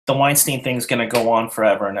the Weinstein thing's going to go on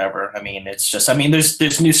forever and ever. I mean, it's just, I mean,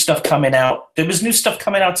 there's new stuff coming out. There was new stuff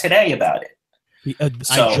coming out today about it.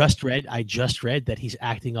 I just read that he's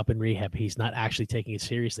acting up in rehab. He's not actually taking it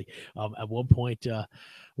seriously. At one point,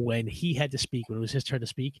 when he had to speak, when it was his turn to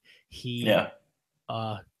speak, he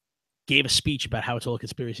gave a speech about how it's all a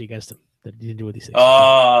conspiracy against him, that he didn't do these things.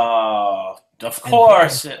 Oh, of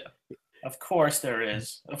course. Of course there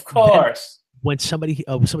is. Of course. When somebody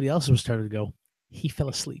else was starting to go, he fell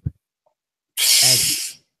asleep.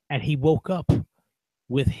 And he woke up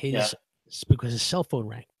with his, because his cell phone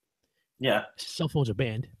rang. Yeah. Cell phones are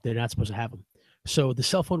banned. They're not supposed to have them. So the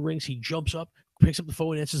cell phone rings. He jumps up, picks up the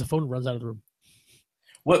phone, answers the phone, and runs out of the room.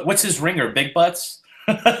 What's his ringer? Big Butts?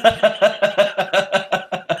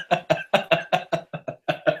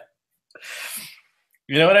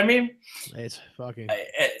 You know what I mean? It's fucking.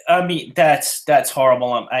 I mean, that's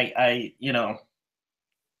horrible. You know,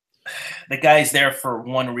 the guy's there for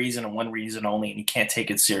one reason and one reason only, and you can't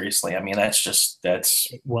take it seriously. I mean, that's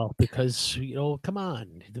well, because, you know, come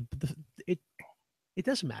on, it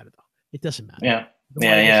doesn't matter though. It doesn't matter. Yeah.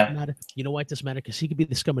 Matter? You know why it doesn't matter? Because he could be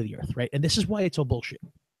the scum of the earth, right? And this is why it's all bullshit.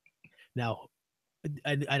 Now,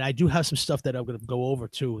 and I do have some stuff that I'm going to go over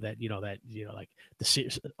too. That like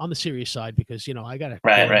on the serious side, because I got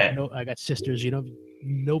I got sisters. You know,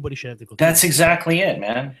 nobody should have to go. That's exactly it,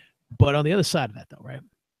 man. But on the other side of that, though, right?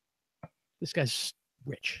 This guy's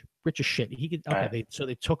rich as shit. He could they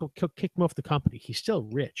kicked him off the company. He's still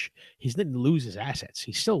rich. He didn't lose his assets.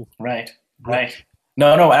 He's still right.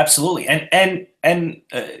 No, absolutely. And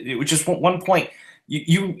it was just one point.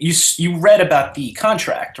 You read about the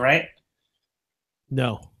contract, right?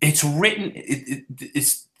 No. It's written.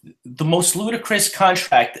 It's the most ludicrous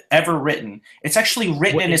contract ever written. It's actually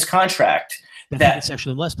written in his contract that it's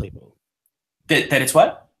actually molest people. That it's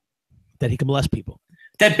what? That he can molest people.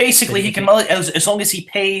 That basically he can molest as long as he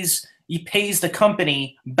pays the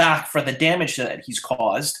company back for the damage that he's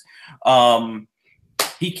caused.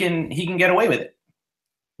 He can get away with it.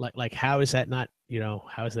 Like how is that not,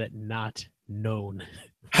 how is that not known?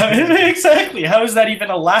 Exactly. How is that even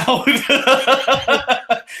allowed?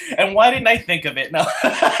 And why didn't I think of it? No,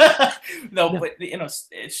 but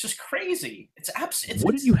it's just crazy. It's absolutely.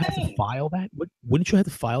 Wouldn't you have to file that? Wouldn't you have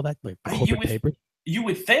to file that like corporate paper? You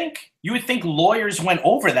would think. You would think lawyers went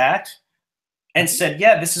over that and said,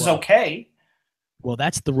 "Yeah, this is okay." Well,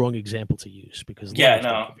 that's the wrong example to use because I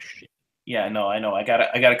know. I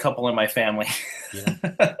got a couple in my family.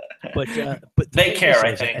 Yeah. But they care.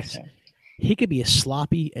 I think he could be as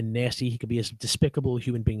sloppy and nasty. He could be as despicable a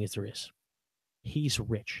human being as there is. He's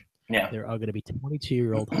rich. Yeah. There are going to be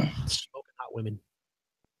 22-year-old smoking hot women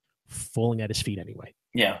falling at his feet anyway.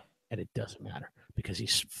 Yeah. And it doesn't matter because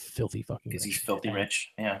he's filthy fucking rich. Because he's filthy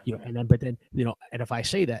rich. Yeah. And then and if I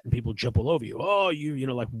say that and people jump all over you,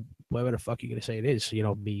 like whatever the fuck are you gonna say it is,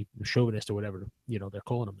 me chauvinist or whatever, they're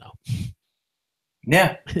calling him now.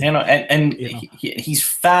 Yeah. And he's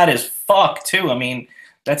fat as fuck too. I mean,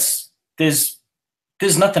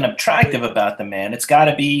 there's nothing attractive about the man. It's got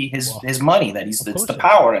to be his money that it's the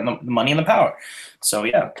power and the money and the power. So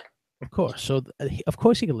yeah. Of course. So of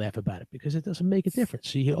course he can laugh about it because it doesn't make a difference.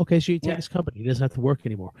 So you take his company. He doesn't have to work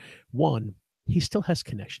anymore. One, he still has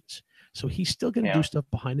connections. So he's still going to do stuff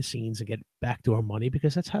behind the scenes and get backdoor money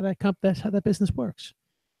because that's how that business works.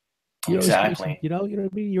 Exactly. You know what I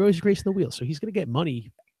mean? You're always greasing the wheel. So he's going to get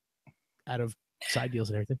money out of side deals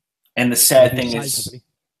and everything. And the sad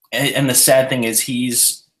thing is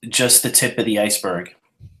he's just the tip of the iceberg.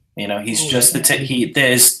 He's just the tip.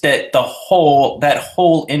 That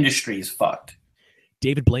whole industry is fucked.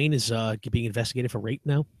 David Blaine is being investigated for rape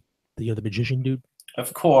now. The magician dude.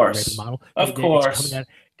 Of course. Model. Of course.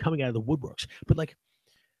 Coming out of the woodworks. But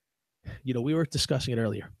we were discussing it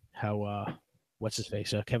earlier. How what's his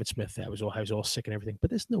face? Kevin Smith. I was all sick and everything. But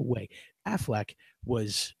there's no way. Affleck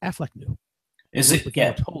knew. Is it?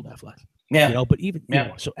 Yeah. Told Affleck. Yeah. But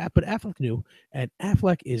but Affleck knew, and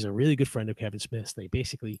Affleck is a really good friend of Kevin Smith's. They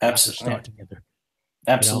basically start together.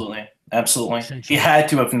 Absolutely. He had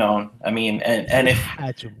to have known. I mean, and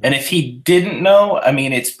if he didn't know, I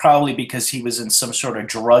mean, it's probably because he was in some sort of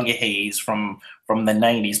drug haze from the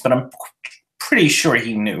 90s. But I'm pretty sure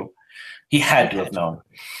he knew. He had to have known.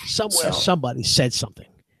 Somebody said something.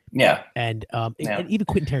 Yeah. And even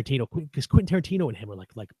Quentin Tarantino, because Quentin Tarantino and him are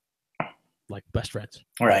like best friends.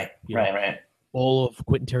 Right. Right. All of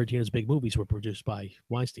Quentin Tarantino's big movies were produced by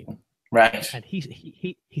Weinstein. Right. And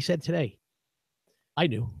he said today, I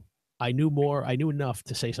knew enough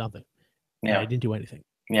to say something. Yeah. I didn't do anything.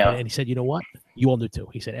 Yeah. And he said, you know what? You all knew too.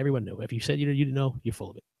 He said, everyone knew. If you said you didn't know, you're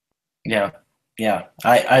full of it. Yeah. Yeah,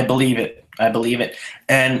 I believe it. I believe it.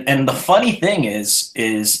 And the funny thing is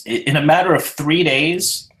in a matter of 3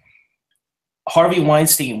 days, Harvey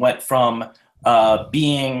Weinstein went from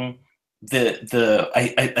being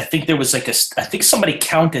I think there was like I think somebody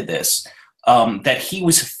counted this, that he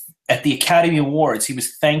was at the Academy Awards, he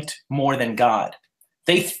was thanked more than God.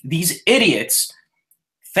 These idiots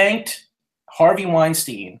thanked Harvey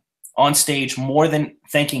Weinstein on stage more than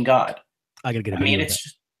thanking God. I gotta get a I video mean, of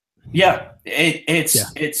that. yeah,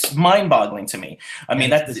 it's mind-boggling to me. I mean,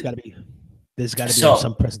 there's got to be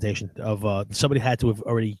some presentation of somebody had to have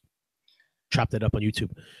already chopped it up on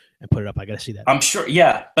YouTube and put it up. I got to see that. I'm sure,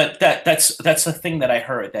 yeah, but that's the thing that I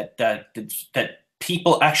heard, that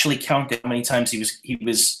people actually counted how many times he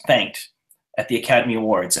was thanked at the Academy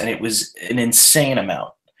Awards, and it was an insane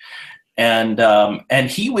amount. And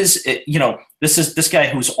he was, this guy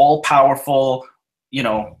who's all powerful,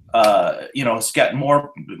 has got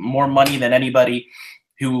more money than anybody,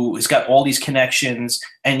 who has got all these connections,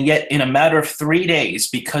 and yet in a matter of 3 days,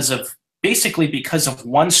 because of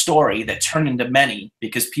one story that turned into many,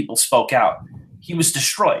 because people spoke out, he was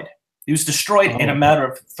destroyed. He was destroyed in a matter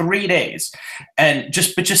of 3 days. And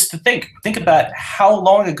just to think about how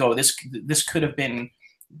long ago this could have been.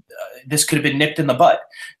 This could have been nipped in the bud,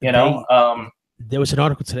 There was an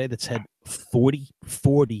article today that said 40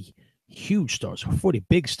 huge stars, 40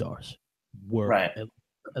 big stars were right.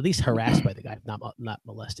 at least harassed by the guy, not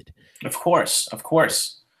molested. Of course.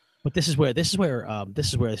 But this is where this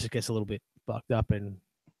gets a little bit fucked up, and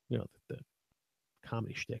the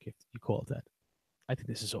comedy shtick, if you call it that. I think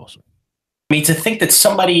this is awesome. I mean, to think that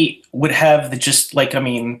somebody would have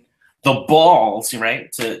the balls,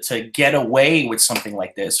 right, to get away with something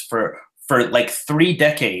like this for like 3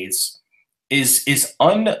 decades is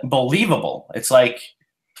unbelievable. It's like,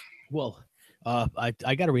 well,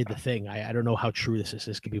 I got to read the thing. I don't know how true this is.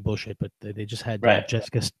 This could be bullshit, but they just had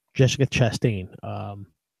Jessica Chastain,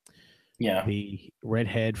 the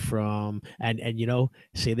redhead from and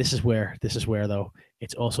see, this is where though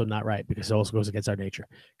it's also not right, because it also goes against our nature.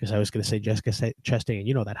 Because I was going to say Jessica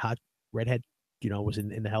Chastain, that hot redhead, was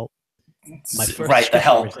in the Help. My first the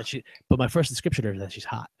Help. But my first description is that she's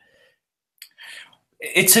hot.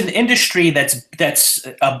 It's an industry that's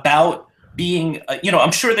about being,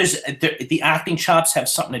 I'm sure the acting chops have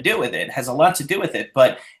something to do with it. It has a lot to do with it,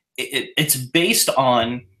 but it's based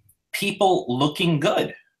on people looking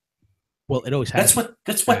good. Well, it always has.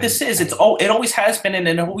 That's what this is. It always has been, and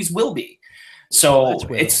it always will be. So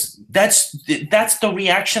that's the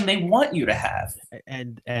reaction they want you to have,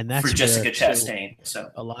 and that's for Jessica Chastain. So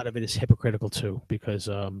a lot of it is hypocritical too, because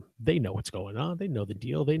they know what's going on, they know the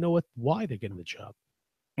deal, they know why they're getting the job.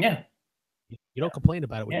 Yeah, you don't complain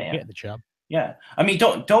about it when you're getting the job. Yeah, I mean,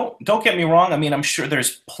 don't get me wrong. I mean, I'm sure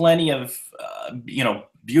there's plenty of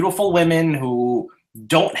beautiful women who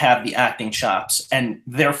don't have the acting chops, and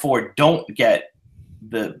therefore don't get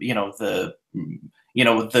the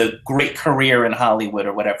great career in Hollywood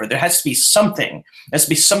or whatever. There has to be something. There has to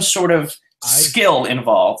be some sort of skill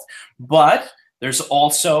involved. But there's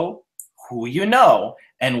also who you know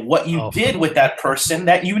and what you did with that person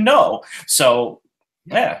that you know. So,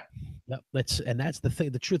 yeah. And that's the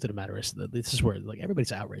thing. The truth of the matter is that this is where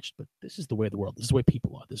everybody's outraged, but this is the way of the world. This is the way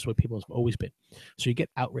people are. This is the way people have always been. So you get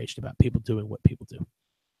outraged about people doing what people do.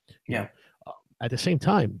 Yeah. At the same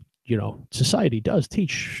time, society does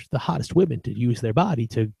teach the hottest women to use their body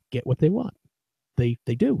to get what they want. They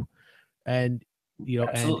do. And,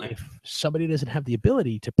 Absolutely. and if somebody doesn't have the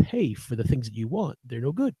ability to pay for the things that you want, they're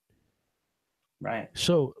no good. Right.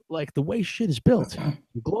 So, the way shit is built,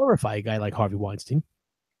 you glorify a guy like Harvey Weinstein.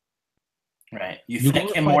 Right. You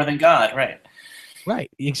thank him more than God. Right.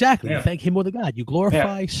 Right. Exactly. Yeah. You thank him more than God. You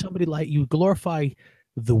glorify somebody you glorify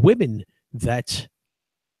the women that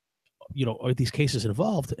are these cases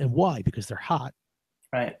involved, and why? Because they're hot,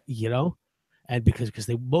 right? And because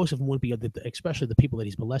most of them wouldn't be, especially the people that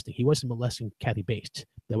he's molesting. He wasn't molesting Kathy Bates.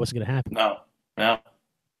 That wasn't going to happen.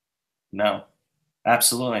 No,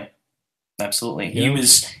 absolutely.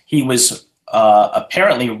 He was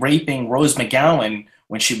apparently raping Rose McGowan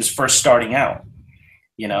when she was first starting out.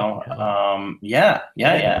 The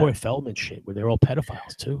Corey Feldman shit, where they're all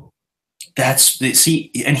pedophiles too.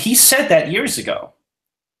 And he said that years ago.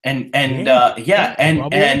 And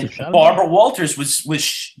Barbara Walters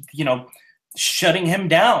was shutting him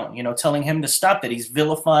down, telling him to stop, that he's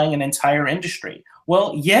vilifying an entire industry.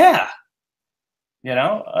 Well, yeah,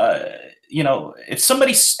 if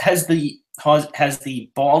somebody has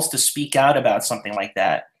the balls to speak out about something like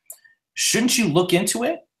that, shouldn't you look into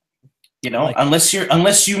it? Unless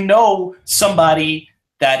you know somebody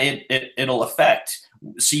that it'll affect.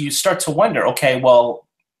 So you start to wonder, okay, well,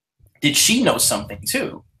 did she know something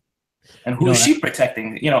too? And who is she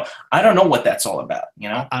protecting? I don't know what that's all about.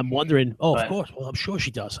 I'm wondering. Oh, of course. Well, I'm sure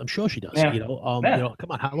she does. I'm sure she does. Yeah. Come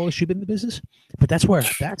on. How long has she been in the business? But that's where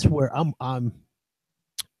I'm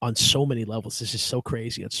on so many levels. This is so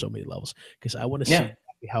crazy on so many levels because I want to see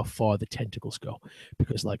how far the tentacles go.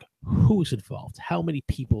 Because like, who's involved? How many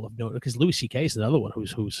people have known? Because Louis C.K. is another one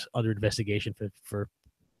who's under investigation for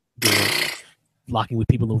locking with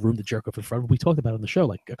people in the room to jerk off in front of. We talked about it on the show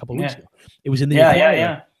like a couple of weeks ago. It was in the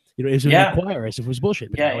Inquirer. It was in the Inquirer as if it was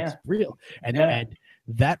bullshit, but now it's real. And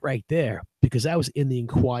that right there, because that was in the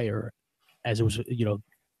Inquirer, as it was, and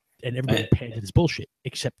everybody paid this bullshit,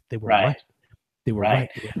 except they were right. They were right.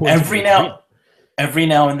 Every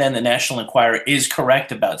now and then, the National Enquirer is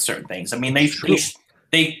correct about certain things. I mean,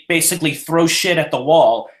 they basically throw shit at the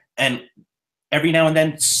wall, and every now and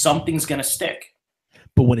then something's gonna stick.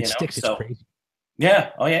 But when it sticks, it's crazy. Yeah.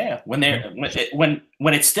 Oh yeah. When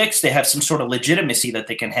it sticks, they have some sort of legitimacy that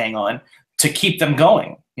they can hang on to keep them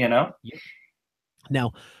going. Yeah.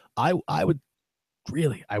 Now, I would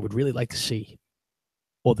really like to see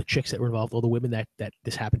all the chicks that were involved, all the women that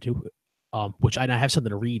this happened to, which I have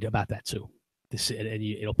something to read about that too.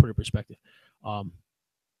 It'll put it in perspective.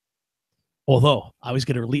 Although I was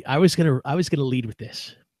gonna lead with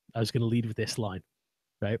this. I was gonna lead with this line,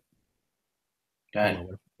 right?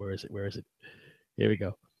 Where is it? Here we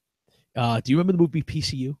go. Do you remember the movie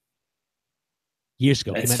PCU? Years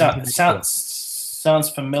ago. It sounds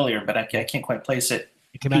familiar, but I can't quite place it.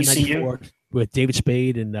 It came out in 1994 with David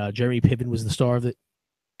Spade and Jeremy Piven was the star of it.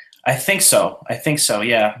 I think so.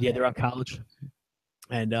 Yeah. Yeah, they're on college,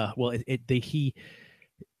 and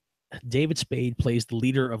David Spade plays the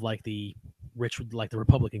leader of like the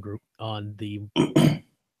Republican group on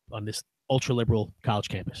this ultra liberal college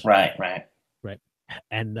campus. Right.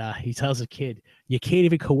 And he tells a kid, "You can't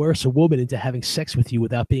even coerce a woman into having sex with you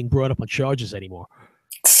without being brought up on charges anymore."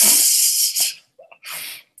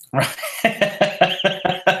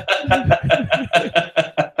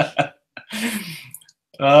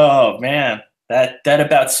 Oh man, that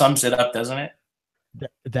about sums it up, doesn't it?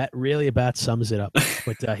 That really about sums it up.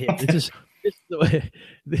 But here, this is the way.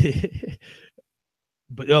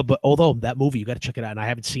 But although that movie, you got to check it out. And I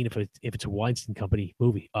haven't seen if it's a Weinstein Company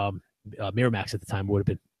movie. Miramax at the time would have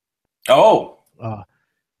been. Oh.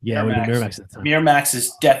 Yeah, it would have been Miramax at the time. Miramax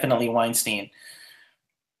is definitely Weinstein.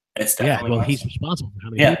 It's definitely Weinstein. He's responsible for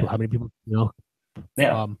how many people,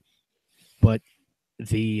 Yeah. But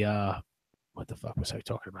the what the fuck was I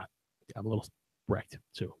talking about? I'm a little wrecked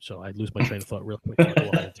too, so I lose my train of thought real quick. I go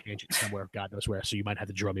on a tangent somewhere, God knows where. So you might have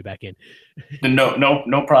to draw me back in.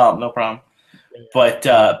 No problem. But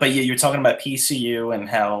yeah, you're talking about PCU and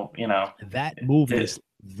how that movie is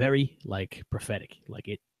very like prophetic.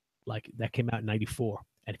 Like that came out in '94,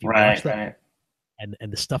 and if you watch that, and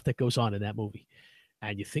the stuff that goes on in that movie,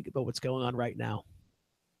 and you think about what's going on right now.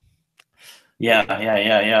 Yeah.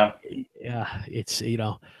 It's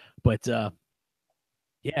but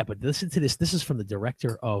listen to this. This is from the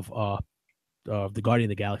director of the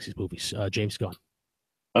Guardian of the Galaxy movies, James Gunn.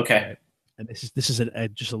 Okay. And this is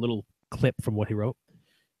just a little clip from what he wrote.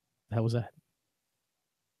 How was that?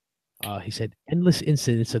 He said endless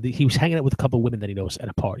incidents of he was hanging out with a couple of women that he knows at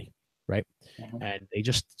a party, right? Mm-hmm. And they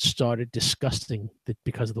just started discussing that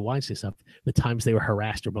because of the Weinstein stuff, the times they were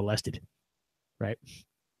harassed or molested, right?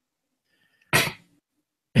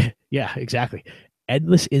 Yeah, exactly.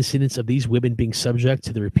 Endless incidents of these women being subject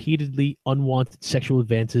to the repeatedly unwanted sexual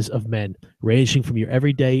advances of men, ranging from your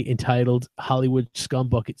everyday entitled Hollywood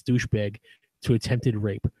scumbucket douchebag to attempted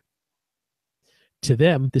rape. To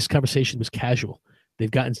them, this conversation was casual. They've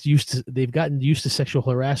gotten used to sexual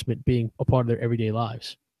harassment being a part of their everyday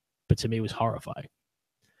lives. But to me, it was horrifying.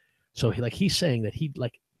 So he's saying that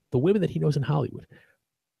the women that he knows in Hollywood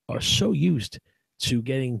are so used to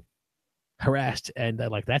getting harassed, and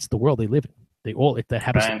that's the world they live in. That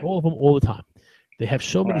happens to all of them all the time. They have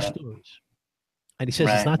so many stories, and he says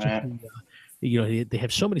it's not just they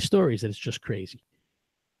have so many stories that it's just crazy.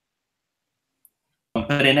 But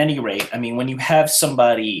at any rate, I mean, when you have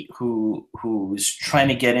somebody who's trying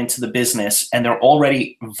to get into the business and they're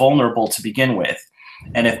already vulnerable to begin with,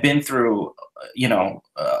 and have been through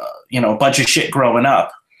a bunch of shit growing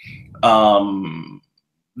up,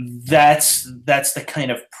 that's the kind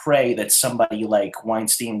of prey that somebody like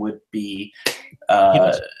Weinstein would be.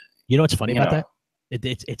 You know what's funny about that?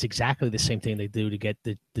 It's exactly the same thing they do to get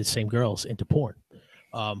the same girls into porn.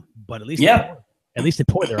 But at least in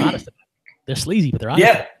porn, they're honest about it. They're sleazy, but they're honest.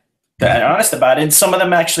 Yeah, they're honest about it. And some of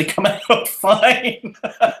them actually come out fine.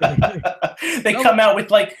 They come out with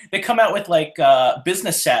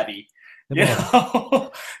business savvy. You know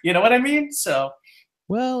what I mean? So.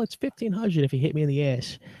 Well, it's 1,500 if you hit me in the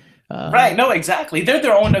ass. Right. No, exactly. They're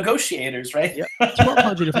their own negotiators, right? Yeah,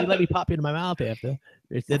 1,200 if you let me pop into my mouth after.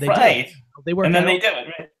 They do Right. it. They work And then out. they do it,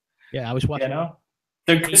 right? Yeah, I was watching. You know,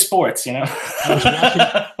 they're good sports, you know. I was watching.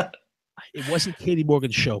 It wasn't Katie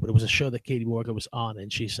Morgan's show, but it was a show that Katie Morgan was on,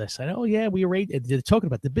 and she said, "Oh yeah, we arranged." And they're talking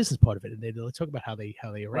about the business part of it, and they're talking about how they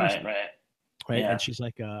arranged it, right? Yeah. And she's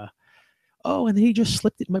like, "Oh, and he just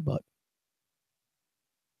slipped it in my butt.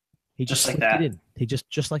 He just like slipped that. it in. He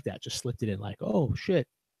just like that, just slipped it in. Like, oh shit,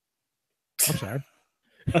 I'm sorry."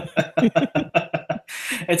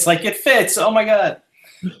 It's like it fits. Oh my god!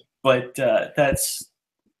 But that's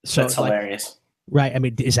hilarious. Like, right. I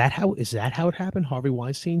mean, is that how it happened? Harvey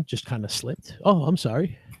Weinstein just kind of slipped. Oh, I'm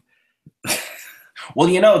sorry. Well,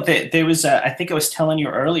 you know, there was I think I was telling you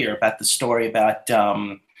earlier about the story about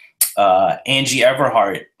Angie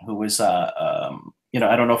Everhart, who was you know,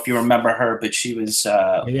 I don't know if you remember her, but she was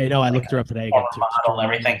yeah, no, I looked her up today again too, model and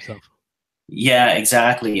everything. Yeah,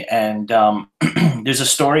 exactly. And there's a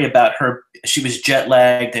story about her. She was jet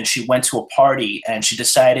lagged and she went to a party and she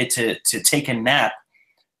decided to take a nap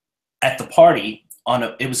at the party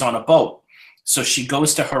it was on a boat. So she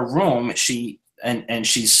goes to her room. She's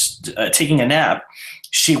taking a nap.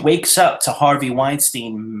 She wakes up to Harvey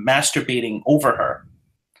Weinstein masturbating over her,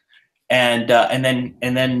 and then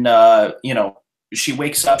you know, she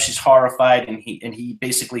wakes up. She's horrified, and he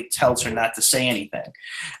basically tells her not to say anything.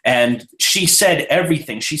 And she said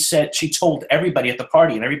everything. She told everybody at the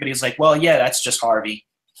party, and everybody's like, "Well, yeah, that's just Harvey,"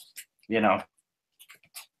 you know.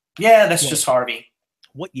 Yeah, that's just Harvey.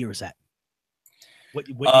 What year is that? What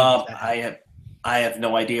year is that? I have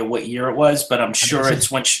no idea what year it was, but I'm sure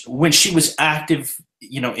it's when she was active,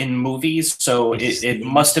 you know, in movies. So it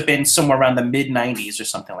must have been somewhere around the mid '90s or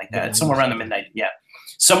something like that. Somewhere around the mid '90s, yeah.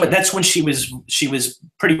 That's when she was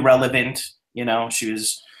pretty relevant. You know, she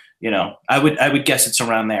was. You know, I would guess it's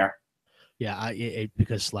around there. Yeah,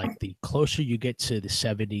 because like the closer you get to the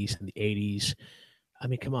 '70s and the '80s, I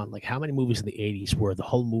mean, come on, like how many movies in the '80s where the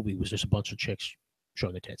whole movie was just a bunch of chicks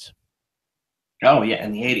showing their tits? Oh yeah,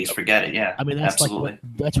 in the '80s, forget it. Yeah, I mean, that's absolutely.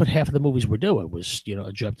 That's what half of the movies were doing was, you know,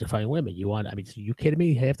 objectifying women. I mean, are you kidding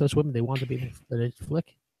me? Half those women, they wanted to be in the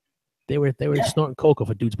flick. They were snorting coke off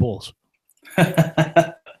a dude's balls.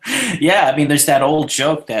 Yeah, I mean, there's that old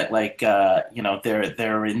joke that like you know,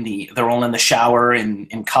 they're all in the shower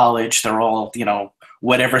in college. They're all, you know,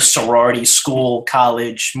 whatever sorority, school,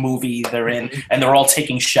 college, movie they're in, and they're all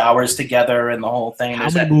taking showers together and the whole thing. How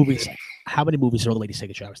many movies are all the ladies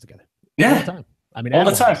taking showers together? Yeah, all the time. I mean, all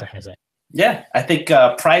the time. Yeah, I think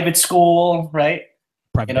Private School, right?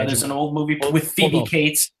 You know, there's an old movie with Phoebe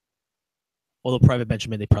Cates. Although Private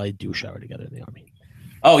Benjamin, they probably do shower together in the army.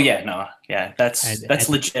 Oh yeah, no, yeah, that's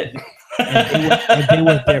legit. and they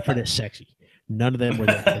weren't there for the sexy. None of them were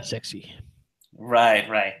there for the sexy. Right.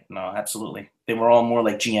 No, absolutely. They were all more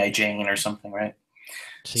like G.I. Jane or something, right?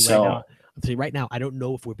 Right now, I don't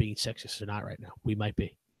know if we're being sexist or not. Right now, we might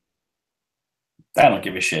be. I don't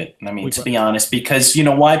give a shit. I mean, to be honest, because you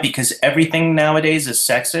know why? Because everything nowadays is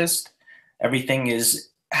sexist. Everything is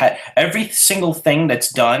every single thing that's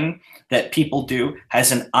done that people do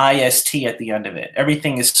has an ist at the end of it.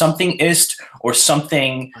 Everything is something ist or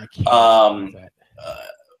something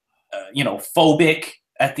you know, phobic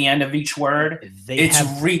at the end of each word. It's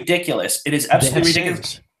ridiculous. It is absolutely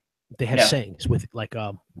ridiculous. They have sayings with like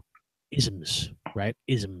isms, right?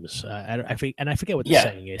 Isms. I forget what the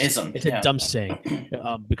saying is. Ism, it's a dumb saying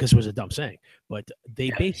because it was a dumb saying. But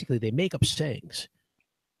they basically they make up sayings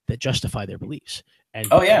that justify their beliefs.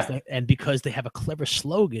 And because they have a clever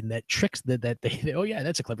slogan that tricks that they oh yeah,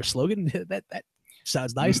 that's a clever slogan. that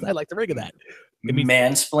sounds nice. I like the ring of that. I mean,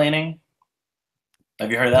 mansplaining. Have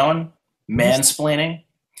you heard that one? Mansplaining.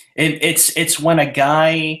 It's when a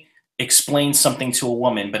guy explains something to a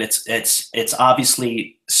woman, but it's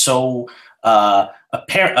obviously so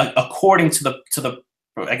apparent according to the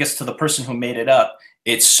I guess to the person who made it up.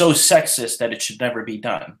 It's so sexist that it should never be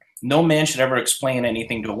done. No man should ever explain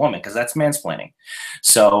anything to a woman because that's mansplaining.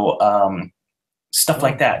 So stuff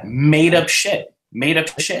like that, made up shit.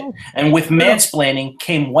 And with mansplaining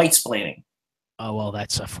came whitesplaining. Oh well,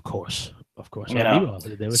 that's of course. You know,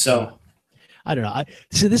 there was I don't know.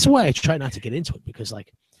 See, this is why I try not to get into it because,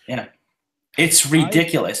 like, it's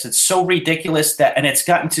ridiculous. It's so ridiculous that, and it's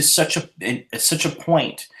gotten to such a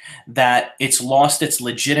point that it's lost its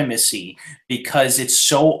legitimacy because it's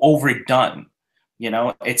so overdone. You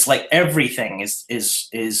know, it's like everything is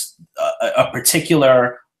a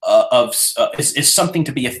particular is something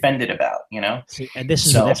to be offended about. You know, see, and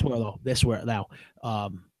that's where now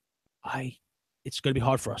it's going to be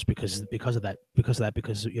hard for us because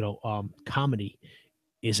you know, comedy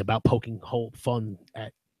is about poking fun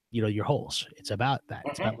at, you know, your holes. It's about that.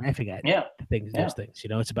 It's about laughing at those things. You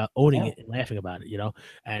know, it's about owning it and laughing about it. You know,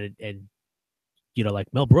 and you know,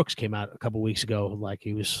 like Mel Brooks came out a couple of weeks ago, like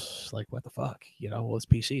he was like, "What the fuck?" You know, well, it's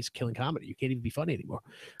PC. It's killing comedy. You can't even be funny anymore.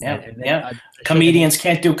 Comedians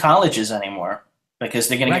can't do colleges anymore because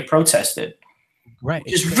they're going to get protested. Right,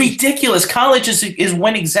 it's ridiculous. College is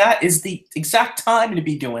the exact time to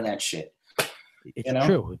be doing that shit. It's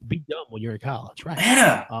true. Be dumb when you're in college, right?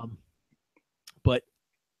 Yeah. But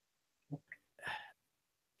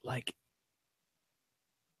like,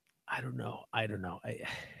 I don't know. I don't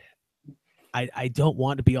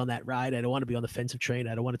want to be on that ride. I don't want to be on the offensive train.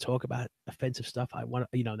 I don't want to talk about offensive stuff. I want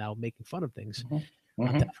to, you know, now making fun of things. I'm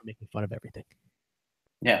down for making fun of everything.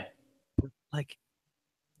 Yeah. But like,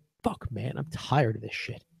 fuck, man, I'm tired of this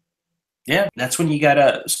shit. Yeah, that's when you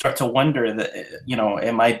gotta start to wonder that, you know,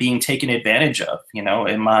 am I being taken advantage of? You know,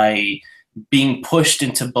 am I being pushed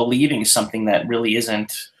into believing something that really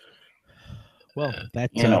isn't? Well,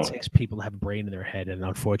 that takes people to have a brain in their head, and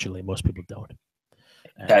unfortunately, most people don't.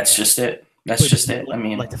 That's just it. That's just it. Like, I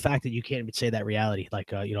mean, like the fact that you can't even say that reality,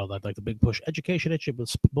 like you know, like the big push, education.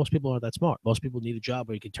 Most people aren't that smart. Most people need a job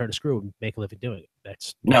where you can turn a screw and make a living doing it.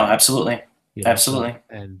 That's no, absolutely, you know, absolutely,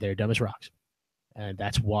 and they're dumb as rocks. And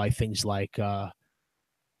that's why things like, I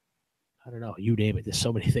don't know, you name it. There's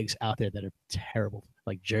so many things out there that are terrible,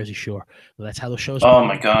 like Jersey Shore. Well, that's how those shows are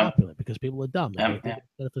my God, popular, because people are dumb. And they think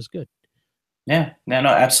stuff is good. Yeah, no,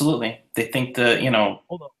 absolutely. They think you know,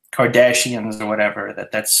 Kardashians or whatever,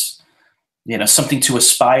 that's, you know, something to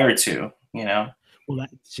aspire to, you know. Well,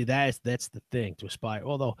 that's the thing, to aspire.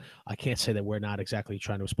 Although I can't say that we're not exactly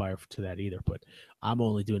trying to aspire to that either, but I'm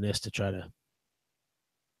only doing this to try to,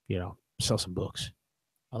 you know, sell some books.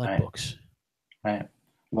 I like books. Right.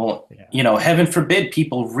 Well, you know, heaven forbid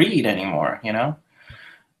people read anymore, you know?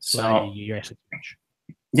 So well, you're asking too much.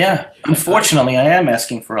 Yeah. Unfortunately, I am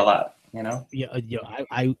asking for a lot, you know? Yeah.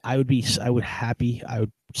 I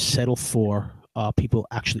would settle for people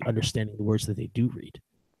actually understanding the words that they do read.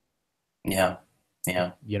 Yeah.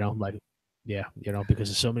 Yeah. You know, like, yeah, you know, because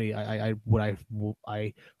there's so many, I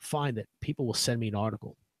find that people will send me an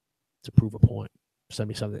article to prove a point. Send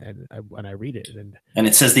me something, and I read it, and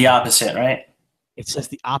it says the opposite, right? It says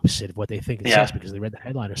the opposite of what they think it says because they read the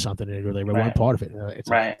headline or something, and they read one part of it. It's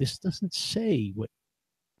like, this doesn't say what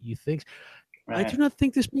you think. I do not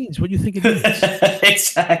think this means what you think it means.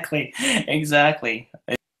 Exactly.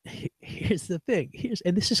 Here's the thing.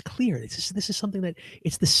 And this is clear. This is something that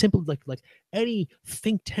it's the simple, like any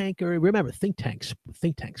think tank, or remember think tanks.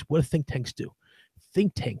 What do think tanks do?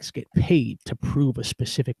 Think tanks get paid to prove a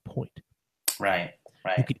specific point. Right.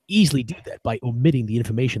 You could easily do that by omitting the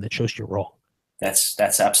information that shows you're wrong.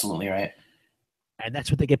 That's absolutely right. And that's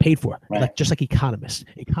what they get paid for. Like, just like economists.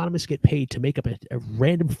 Economists get paid to make up a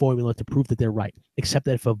random formula to prove that they're right. Except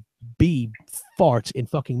that if a bee farts in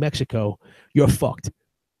fucking Mexico, you're fucked.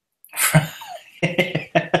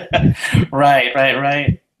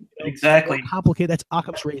 Right. Exactly. Complicated. That's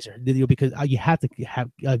Occam's razor. Because you have to have,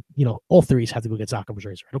 you know, all theories have to go against Occam's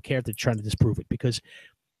razor. I don't care if they're trying to disprove it, because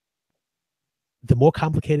the more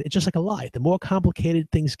complicated, it's just like a lie. The more complicated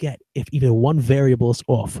things get, if even one variable is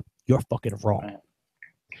off, you're fucking wrong.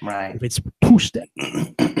 Right. If it's 2 steps,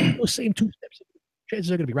 those same 2 steps, chances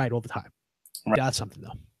are going to be right all the time. Got something, though.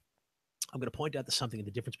 I'm going to point out something in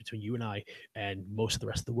the difference between you and I and most of the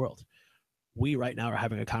rest of the world. We right now are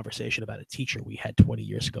having a conversation about a teacher we had 20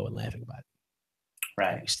 years ago and laughing about it.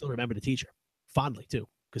 Right. And we still remember the teacher fondly too,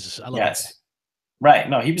 because I love that. Right.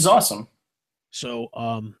 No, he was awesome. So,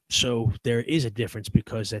 so there is a difference,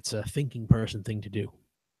 because it's a thinking person thing to do.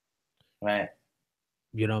 Right.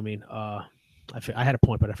 You know what I mean? I had a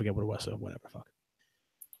point, but I forget what it was. So whatever. Fuck.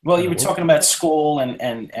 Well, you were talking about school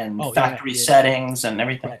and factory settings and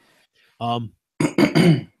everything. Right. I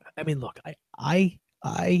mean, look,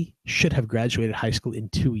 I should have graduated high school in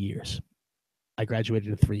 2 years. I graduated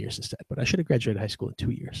in 3 years instead, but I should have graduated high school in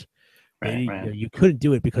 2 years. Right. You couldn't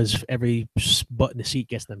do it because every butt in the seat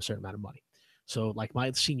gets them a certain amount of money. So, like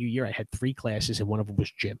my senior year, I had 3 classes, and one of them was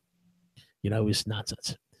gym. You know, it was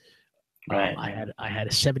nonsense. Right. I had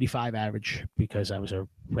a 75 average because I was a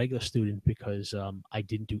regular student, because I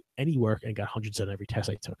didn't do any work and got hundreds on every test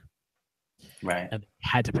I took. Right. And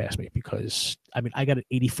had to pass me because, I mean, I got an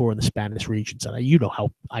 84 in the Spanish regions, and you know how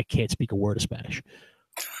I can't speak a word of Spanish.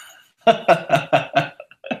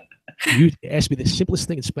 You ask me the simplest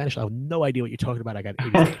thing in Spanish, I have no idea what you're talking about. I got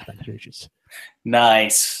 84 in Spanish regions.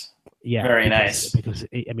 Nice. Yeah, very nice. Because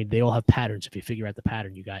I mean, they all have patterns. If you figure out the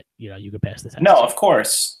pattern, you can pass the test. No, of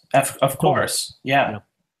course, of course, yeah. You know?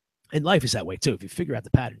 And life is that way too. If you figure out the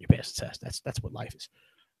pattern, you pass the test. That's what life is.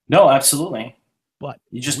 No, absolutely. But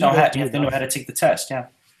you just know how you have to know how to take the test. Yeah.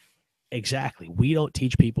 Exactly. We don't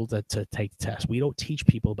teach people to take the test. We don't teach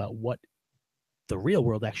people about what the real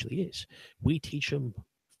world actually is. We teach them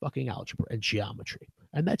fucking algebra and geometry.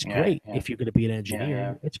 And that's great if you're going to be an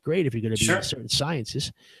engineer. It's great if you're going to be in certain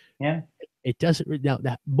sciences. Yeah. It doesn't now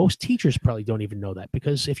most teachers probably don't even know that,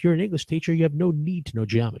 because if you're an English teacher, you have no need to know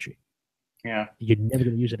geometry. Yeah. You're never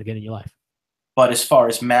going to use it again in your life. But as far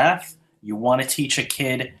as math, you want to teach a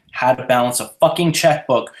kid how to balance a fucking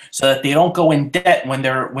checkbook so that they don't go in debt when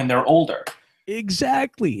they're older.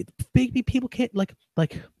 Exactly. Maybe people can't like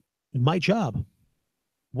my job.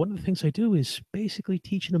 One of the things I do is basically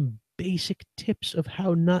teaching them basic tips of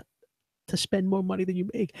how not to spend more money than you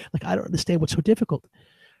make. Like, I don't understand what's so difficult.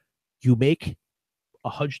 You make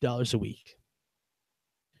 $100 a week.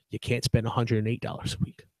 You can't spend $108 a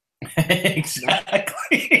week.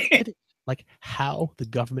 Exactly. Like, how the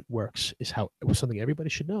government works is something everybody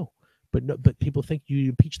should know. But people think you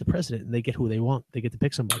impeach the president and they get who they want. They get to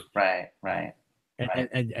pick somebody. Right.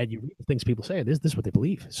 And you read the things people say. This is what they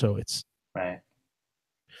believe. So it's right.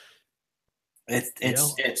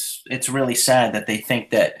 It's really sad that they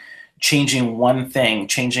think that changing one thing,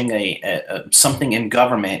 changing a something in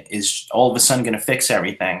government is all of a sudden going to fix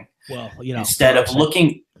everything. Well, instead of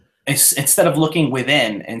looking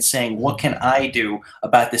within and saying, what can I do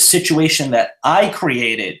about the situation that I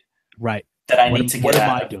created? Right. That I need to get out of.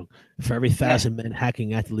 What am I doing? For every 1,000 men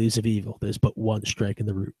hacking at the leaves of evil, there's but one strike in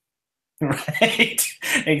the root. Right.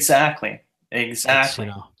 Exactly.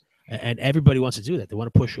 And everybody wants to do that. They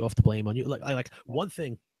want to push off the blame on you. Like one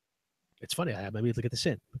thing. It's funny. I maybe look at this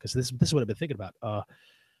in because this is what I've been thinking about.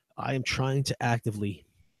 I am trying to actively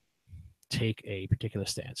take a particular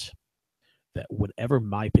stance that whatever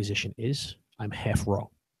my position is, I'm half wrong.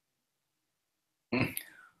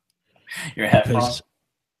 You're half wrong.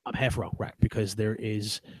 I'm half wrong, right? Because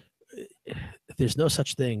there's no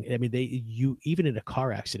such thing. I mean, even in a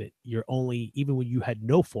car accident, even when you had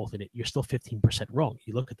no fault in it, you're still 15% wrong.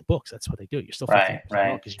 You look at the books, that's what they do. You're still 15%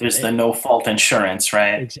 wrong. There's the no fault insurance,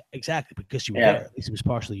 right? Exactly, because you were there. At least it was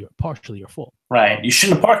partially your fault. Right. You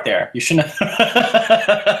shouldn't have parked there. You shouldn't have.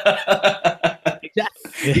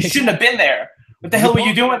 Exactly. You shouldn't have been there. What the hell were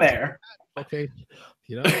you doing there? Okay.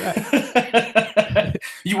 Right.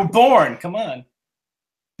 You were born. Come on.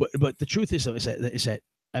 But the truth is that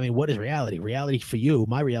I mean, what is reality? Reality for you,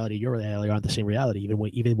 my reality, your reality aren't the same reality. Even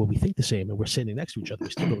when we think the same and we're sitting next to each other,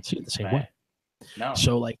 we still don't see it the same way. No.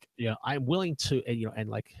 So I'm willing to, and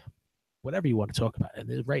like whatever you want to talk about.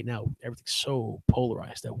 And right now, everything's so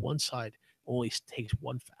polarized that one side only takes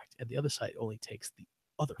one fact and the other side only takes the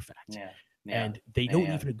other fact. Yeah. And they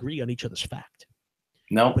don't even agree on each other's fact.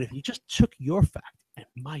 No. But if you just took your fact and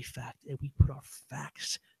my fact and we put our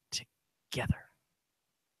facts together,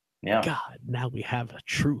 God, now we have a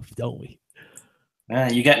truth, don't we?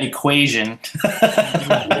 You got an equation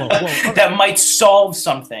that might solve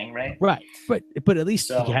something, right? Right, but at least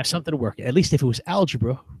you have something to work. At least if it was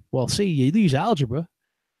algebra, well, see, you use algebra.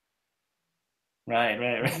 Right.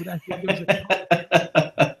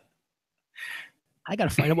 I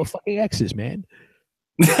gotta find out what fucking X is, man.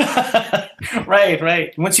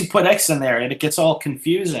 Right. Once you put X in there, it gets all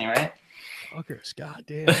confusing, right? Fuckers,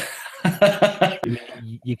 goddamn.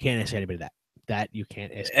 You can't ask anybody that. You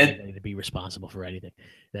can't ask anybody to be responsible for anything.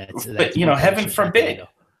 That's heaven forbid.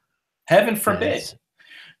 Heaven forbid.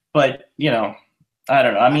 But I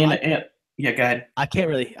don't know. I mean, go ahead. I can't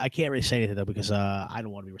really say anything though because I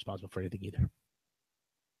don't want to be responsible for anything either.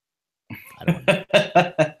 I don't want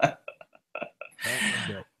to.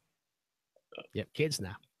 Yep, kids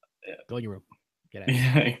now. Go in your room. Get out of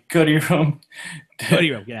here. Go to your room. Go to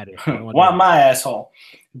your room. Get out of here. Want my asshole.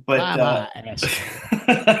 But my asshole.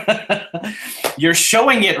 You're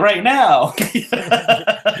showing it right now.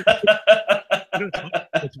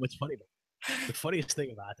 What's funny? The funniest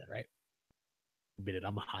thing about that, right? Admit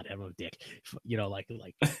I'm a hothead, I'm a dick.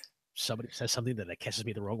 Like somebody says something that catches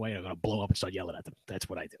me the wrong way, and I'm gonna blow up and start yelling at them. That's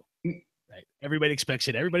what I do. Right? Everybody expects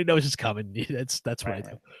it. Everybody knows it's coming. That's what I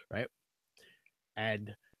do. Right?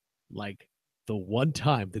 And like the one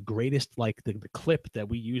time, the greatest, like the clip that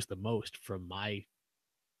we use the most from my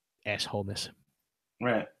assholeness,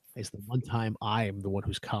 right, is the one time I am the one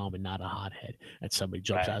who's calm and not a hothead, and somebody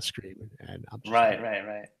jumps out screaming, and I'm just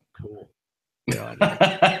right. Cool.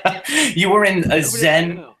 You were in a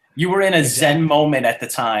zen. You were in a zen moment at the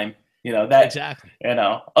time. That exactly.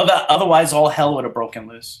 Otherwise, all hell would have broken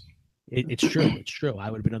loose. It's true. It's true.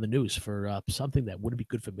 I would have been on the news for something that wouldn't be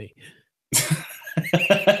good for me.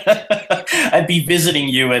 I'd be visiting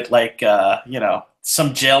you at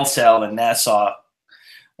some jail cell in Nassau.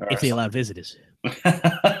 If they allowed visitors.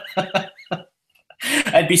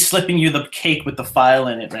 I'd be slipping you the cake with the file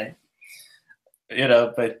in it, right? You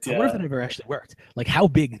know, but I wonder if that ever actually worked. Like, how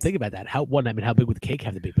big? Think about that. How how big would the cake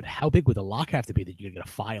have to be? But how big would the lock have to be that you're gonna get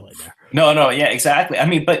a file in there? no, yeah, exactly. I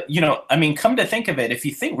mean, but come to think of it, if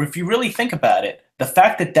you really think about it, the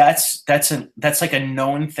fact that that's like a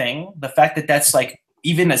known thing, the fact that that's like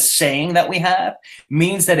even a saying that we have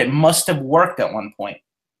means that it must have worked at one point.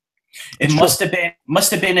 It must have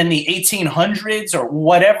been in the 1800s or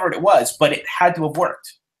whatever it was, but it had to have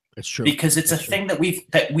worked. It's true, because it's a thing that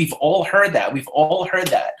we've all heard that. We've all heard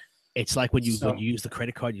that. It's like when you use the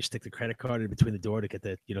credit card, you stick the credit card in between the door to get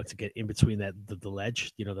to get in between that the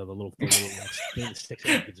ledge, the little thing that sticks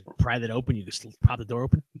in. You can pry that open. You just prop the door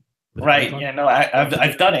open. Right. Yeah. No.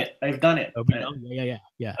 I've done it. I've done it.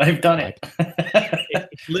 Yeah. I've done it.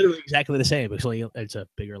 It's literally exactly the same. It's a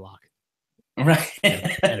bigger lock. Right.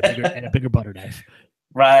 and a bigger butter knife.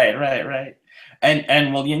 Right.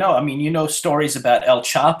 And well, stories about El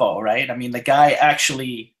Chapo, right? I mean, the guy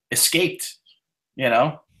actually escaped,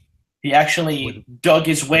 he actually dug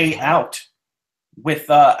his way out with,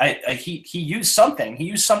 he used something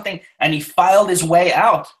and he filed his way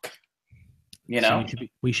out, So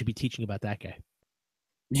we should be teaching about that guy.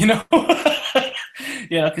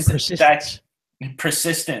 Because persistence.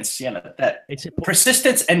 Persistence, that it's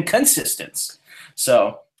persistence and consistence.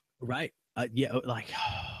 So, right. Yeah. Like,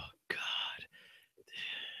 oh,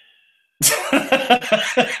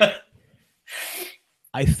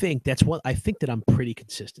 I think that I'm pretty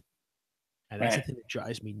consistent. And that's the thing that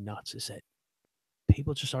drives me nuts is that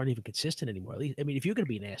people just aren't even consistent anymore. At least, I mean, if you're going to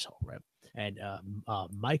be an asshole, right? And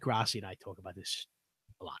Mike Rossi and I talk about this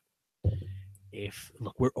a lot.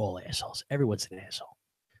 Look, we're all assholes. Everyone's an asshole.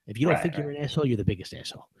 If you don't think you're an asshole, you're the biggest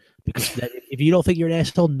asshole. Because if you don't think you're an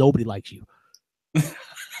asshole, nobody likes you.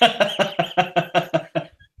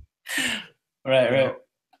 Right.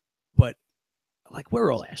 But like,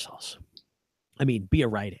 we're all assholes. I mean, be a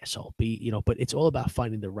right asshole. But it's all about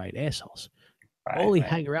finding the right assholes. Only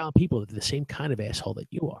hang around people that are the same kind of asshole that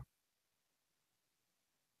you are,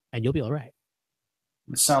 and you'll be all right.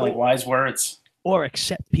 It sound like wise words. Or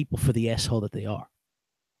accept people for the asshole that they are.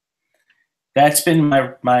 That's been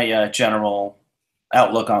my general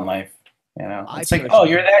outlook on life. It's like, oh,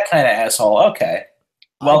 you're that kind of asshole. Okay,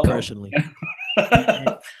 welcome. Personally,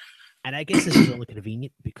 and I guess this is only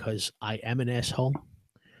convenient because I am an asshole,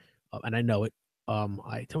 and I know it.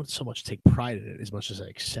 I don't so much take pride in it as much as I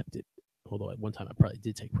accept it. Although at one time I probably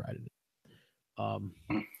did take pride in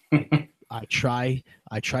it. I try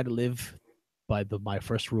to live by my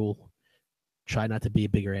first rule: try not to be a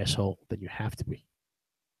bigger asshole than you have to be.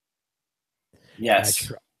 Yes.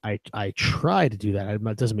 I try to do that.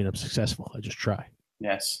 It doesn't mean I'm successful. I just try.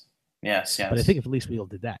 Yes. But I think if at least we all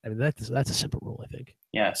did that, I mean, that's a simple rule, I think.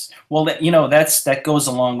 Yes. Well, that goes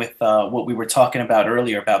along with what we were talking about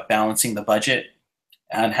earlier about balancing the budget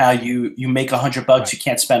and how you make $100, you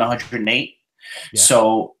can't spend 108. Yeah.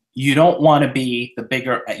 So you don't want to be the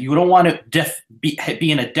bigger. You don't want to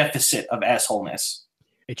be in a deficit of assholeness.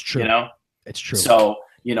 It's true. It's true. So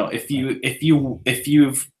if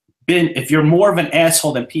you're more of an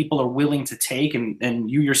asshole than people are willing to take,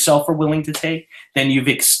 and you yourself are willing to take, then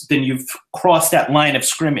you've crossed that line of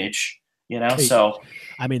scrimmage. So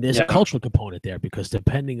I mean, there's a cultural component there because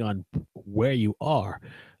depending on where you are,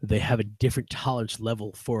 they have a different tolerance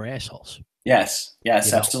level for assholes. Yes,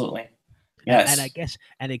 absolutely. Yes,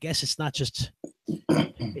 and I guess it's not just.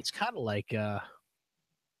 It's kind of like a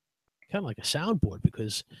soundboard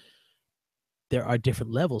because there are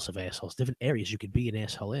different levels of assholes, different areas you could be an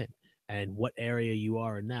asshole in, and what area you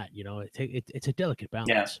are in that. It's a delicate balance.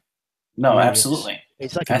 Yeah. No, really absolutely.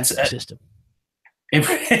 It's like a system. It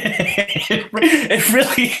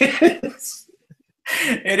really is.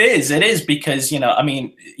 It is because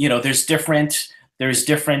there's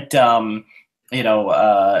different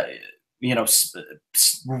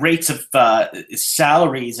rates of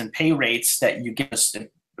salaries and pay rates that you get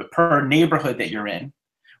per neighborhood that you're in.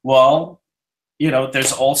 Well,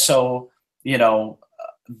 there's also the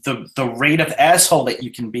rate of asshole that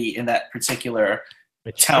you can be in that particular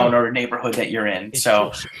town or neighborhood that you're in.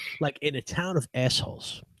 So like in a town of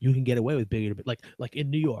assholes, you can get away with bigger, like in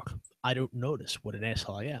New York, I don't notice what an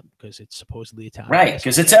asshole I am because it's supposedly a town. Right,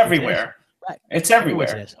 because it's everywhere. Right. It's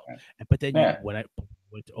everywhere. But then when I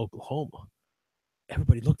went to Oklahoma,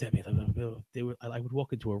 everybody looked at me like I would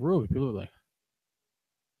walk into a room and people were like,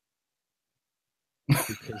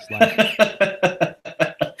 because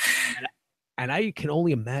and I can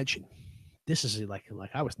only imagine this is like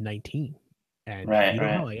I was 19 and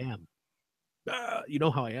how I am. You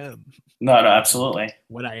know how I am. No, absolutely.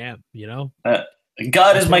 What I am,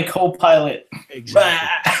 God is my co-pilot. Exactly.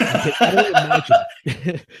 I can only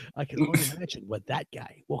imagine. I can only imagine what that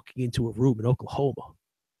guy walking into a room in Oklahoma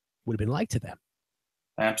would have been like to them.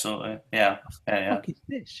 Absolutely. Yeah. What the fuck is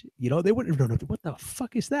this? You know, they wouldn't have known. What the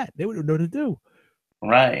fuck is that? They wouldn't have known what to do.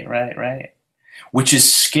 Right. Which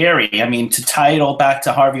is scary. I mean, to tie it all back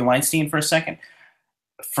to Harvey Weinstein for a second,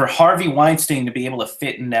 for Harvey Weinstein to be able to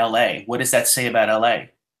fit in LA, what does that say about LA?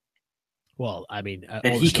 Well, I mean,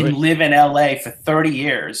 that he can live in LA for 30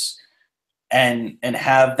 years and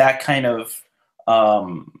have that kind of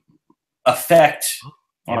effect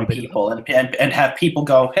on people and have people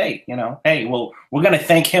go, hey, well, we're going to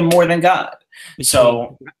thank him more than God.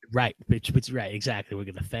 Right, exactly. We're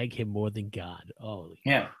going to thank him more than God. Oh,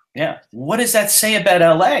 yeah. What does that say about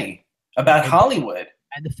LA, about Hollywood?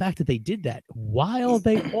 And the fact that they did that while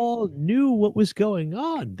they all knew what was going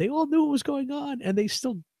on. They all knew what was going on, and they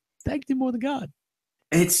still thanked him more than God.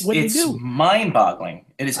 It's mind-boggling.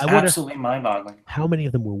 It is absolutely mind-boggling. How many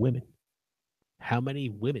of them were women? How many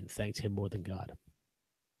women thanked him more than God?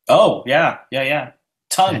 Oh, yeah.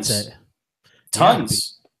 Tons.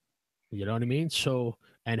 Tons. You know what I mean? So,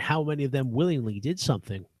 and how many of them willingly did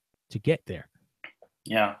something to get there?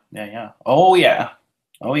 Yeah. Oh, yeah.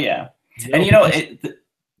 And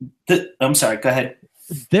I'm sorry, go ahead.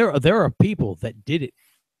 There are people that did it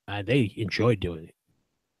and they enjoyed doing it.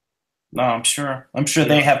 No, I'm sure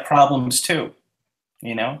they have problems too,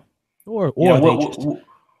 or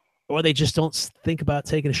they just don't think about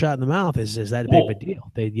taking a shot in the mouth. Is that a big of a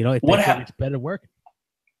deal? They it's better working.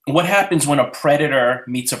 What happens when a predator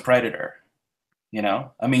meets a predator?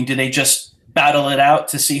 I mean, do they just battle it out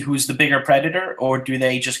to see who's the bigger predator, or do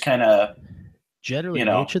they just kind of generally in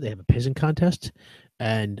nature they have a pissing contest,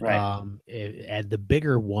 and the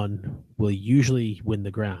bigger one will usually win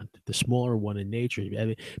the ground. The smaller one in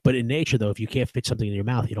nature, but in nature though, if you can't fit something in your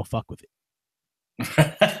mouth, you don't fuck with it.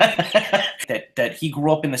 that he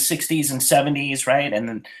grew up in the 60s and 70s, right?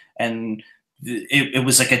 And it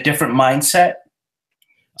was like a different mindset.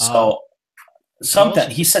 So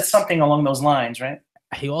he said something along those lines, right?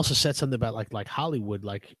 He also said something about like Hollywood,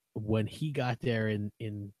 like when he got there in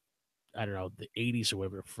I don't know, the 80s or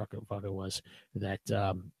whatever the fuck it was, that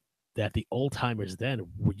the old timers then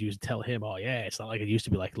would tell him, oh yeah, it's not like it used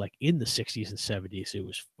to be like in the 60s and 70s, it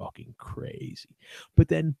was fucking crazy. But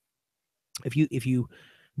then if you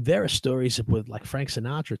there are stories with like Frank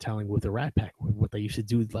Sinatra telling with the Rat Pack what they used to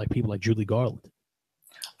do with like people like Julie Garland.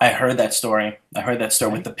 I heard that story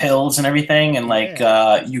with the pills and everything, and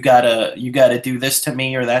you gotta do this to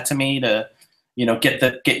me or that to me to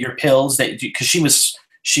get your pills, because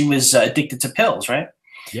she was addicted to pills, right?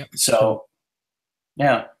 Yep. So,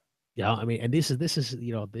 yeah. I mean, and this is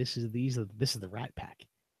the Rat Pack.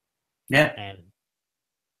 Yeah. And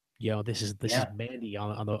this is Mandy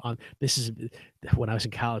on this is when I was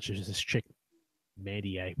in college. There's this chick,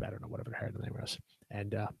 Mandy, I don't know whatever her name was,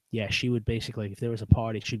 and she would basically, if there was a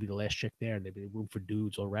party, she'd be the last chick there, and there'd be room for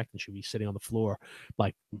dudes all wrecked, and she'd be sitting on the floor,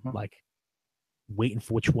 like waiting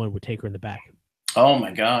for which one would take her in the back. Oh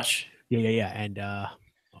my gosh. Yeah, and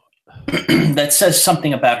that says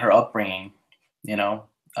something about her upbringing. A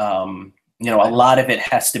lot of it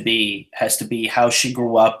has to be how she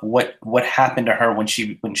grew up, what happened to her when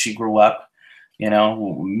she grew up,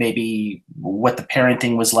 maybe what the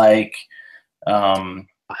parenting was like,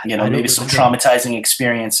 maybe some traumatizing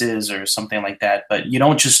experiences or something like that. But you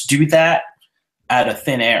don't just do that out of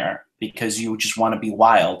thin air because you just want to be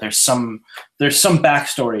wild. There's some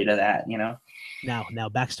backstory to that, Now,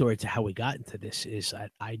 backstory to how we got into this is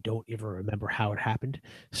I don't even remember how it happened.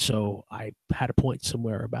 So I had a point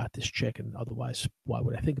somewhere about this chick, and otherwise, why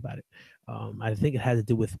would I think about it? I think it had to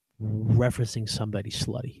do with referencing somebody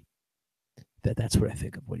slutty. That's what I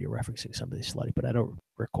think of when you're referencing somebody slutty, but I don't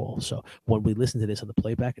recall. So when we listen to this on the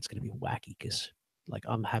playback, it's going to be wacky because like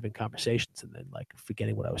I'm having conversations and then like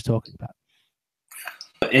forgetting what I was talking about.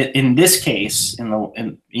 In this case, in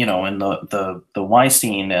the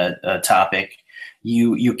Weinstein topic,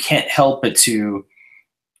 you can't help but to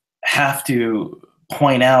have to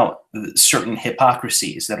point out certain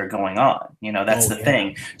hypocrisies that are going on. That's the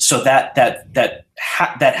thing. So that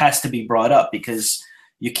has to be brought up because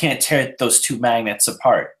you can't tear those two magnets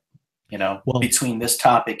apart. Between this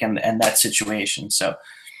topic and that situation. So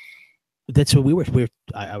that's what we were.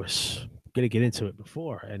 I was going to get into it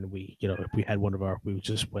before, and we had we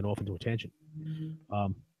just went off into a tangent.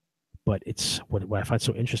 But it's what I find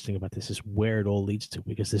so interesting about this is where it all leads to,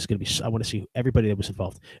 because this is going to be. I want to see everybody that was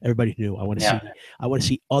involved, everybody knew. I want to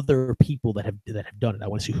see other people that have done it. I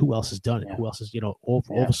want to see who else has done it. Who else is all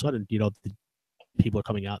of a sudden the people are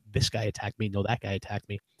coming out. This guy attacked me. No, that guy attacked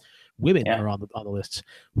me. Women are on the lists.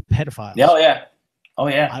 Pedophiles. Oh yeah. Oh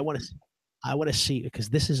yeah. I want to see, because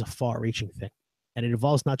this is a far-reaching thing, and it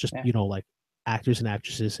involves not just like actors and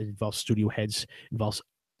actresses. It involves studio heads, involves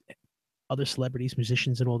other celebrities,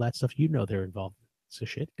 musicians, and all that stuff. You know they're involved. So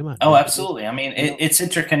shit, come on. Oh, absolutely. I mean, it's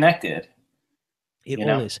interconnected. It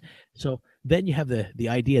all is. So then you have the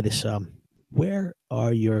idea, this where's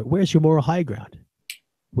your moral high ground?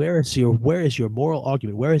 Where is your moral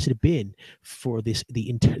argument? Where has it been for the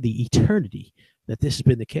eternity that this has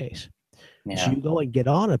been the case? Yeah. So you go and get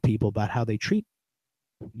on at people about how they treat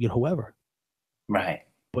whoever. Right.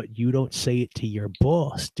 But you don't say it to your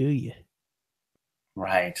boss, do you?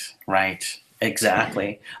 Right.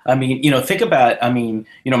 Exactly. I mean, think about, Meryl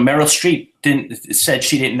Streep said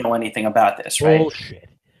she didn't know anything about this, right?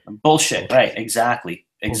 Bullshit. Right. Exactly.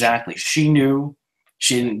 She knew.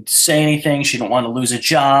 She didn't say anything. She didn't want to lose a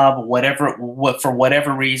job, for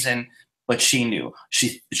whatever reason, but she knew.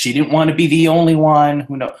 She didn't want to be the only one.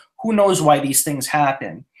 Who knows why these things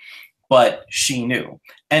happen, but she knew.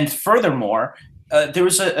 And furthermore, there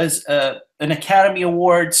was an Academy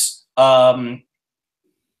Awards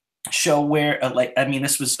show where,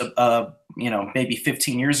 this was maybe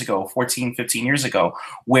 15 years ago, 14, 15 years ago,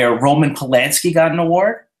 where Roman Polanski got an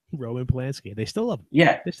award. Roman Polanski. They still love him.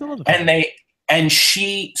 Yeah. They still love him. And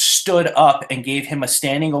she stood up and gave him a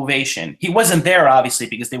standing ovation. He wasn't there, obviously,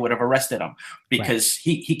 because they would have arrested him, because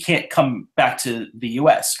he can't come back to the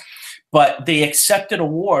U.S. But they accepted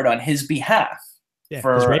award on his behalf. Yeah,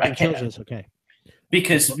 because raping children is okay.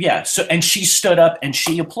 Because, and she stood up and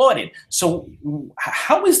she applauded. So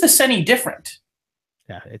how is this any different?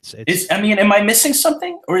 Yeah, it's am I missing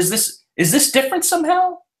something? Or is this different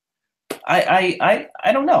somehow? I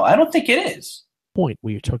don't know. I don't think it is. Point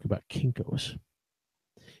where you're talking about Kinkos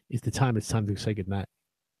is it's time to say goodnight.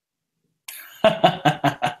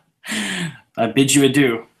 I bid you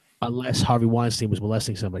adieu. Unless Harvey Weinstein was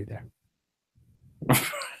molesting somebody there.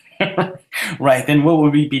 Right. Then what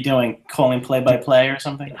would we be doing? Calling play-by-play or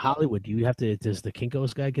something? In Hollywood, does the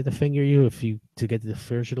Kinkos guy get to finger you to get the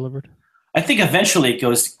furniture delivered? I think eventually it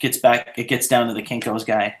gets down to the Kinkos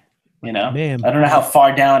guy. Ma'am, I don't know how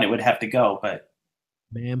far down it would have to go, but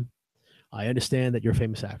ma'am, I understand that you're a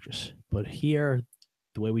famous actress, but here,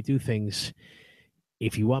 the way we do things,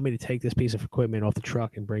 if you want me to take this piece of equipment off the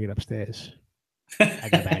truck and bring it upstairs, I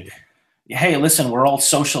gotta bag it. Hey, listen, we're all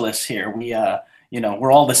socialists here. We,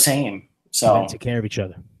 we're all the same. So take care of each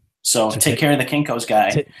other. So take care of the Kinkos guy.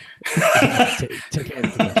 Take care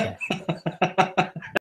of the Kinkos.